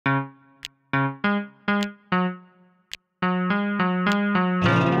Hi,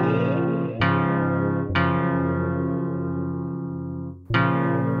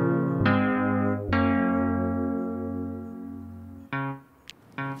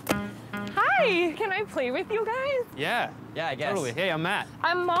 can I play with you guys? Yeah, I guess. totally. Hey, I'm Matt.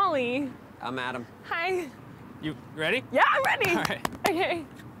 I'm Molly. I'm Adam. Hi. You ready? Yeah, I'm ready. All right. Okay.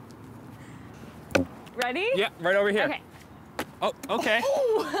 Ready? Yeah, right over here. Okay. Oh, okay.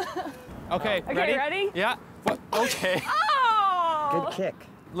 Okay, Okay, ready? Yeah. What? Okay. Oh! Good kick.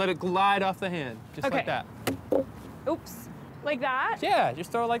 Let it glide off the hand, just Okay. like that. Oops. Like that? Yeah,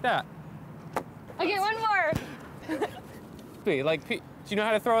 just throw it like that. Okay, one more. Do you know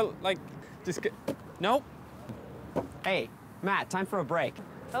how to throw it like, nope. Hey, Matt, time for a break.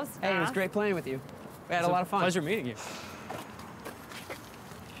 That was fast. Hey, it was great playing with you. We had a lot of fun. Pleasure meeting you.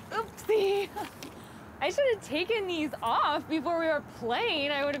 Oopsie. I should have taken these off before we were playing.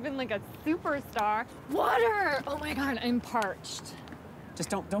 I would have been like a superstar. Water! Oh my God, I'm parched.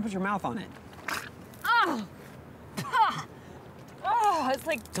 Just don't put your mouth on it. Oh! Ah. Oh, it's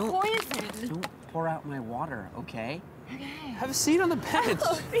like poison. Don't pour out my water, okay? Okay. Have a seat on the bench.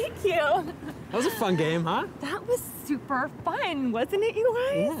 Oh, thank you. That was a fun game, huh? That was super fun, wasn't it, you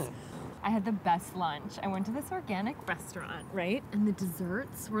guys? Yeah. I had the best lunch. I went to this organic restaurant, right? And the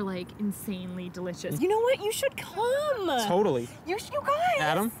desserts were like insanely delicious. You know what? You should come. Totally. You guys.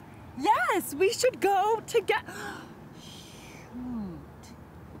 Adam? Yes, we should go together. Shoot.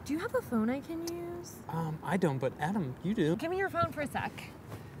 Do you have a phone I can use? I don't, but Adam, you do. Give me your phone for a sec.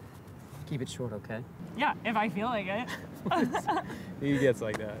 Keep it short, okay? Yeah, if I feel like it. He gets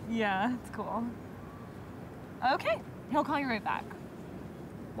like that. Yeah, it's cool. Okay, he'll call you right back.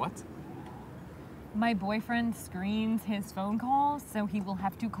 What? My boyfriend screens his phone calls, so he will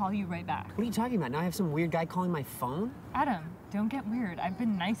have to call you right back. What are you talking about? Now I have some weird guy calling my phone? Adam, don't get weird. I've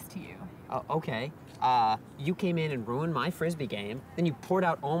been nice to you. Oh, okay. You came in and ruined my Frisbee game, then you poured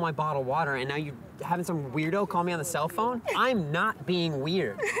out all my bottled water, and now you're having some weirdo call me on the cell phone? I'm not being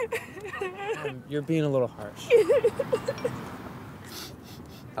weird. You're being a little harsh.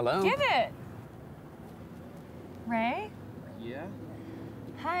 Hello? Give it! Ray? Yeah?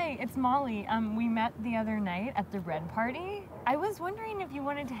 Hi, it's Molly. We met the other night at the Red Party. I was wondering if you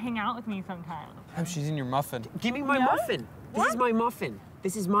wanted to hang out with me sometime. Oh, she's in your muffin. Give me my Yeah? muffin. This is my muffin.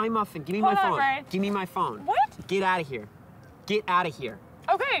 This is my muffin. Give me Hold my on, phone. Ray. Give me my phone. What? Get out of here. Get out of here.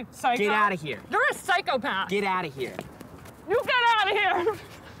 Okay, psycho. Get out of here. You're a psychopath. Get out of here. You get out of here.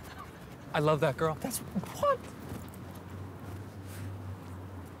 I love that girl. That's what?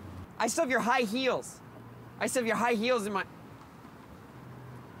 I still have your high heels. I still have your high heels in my...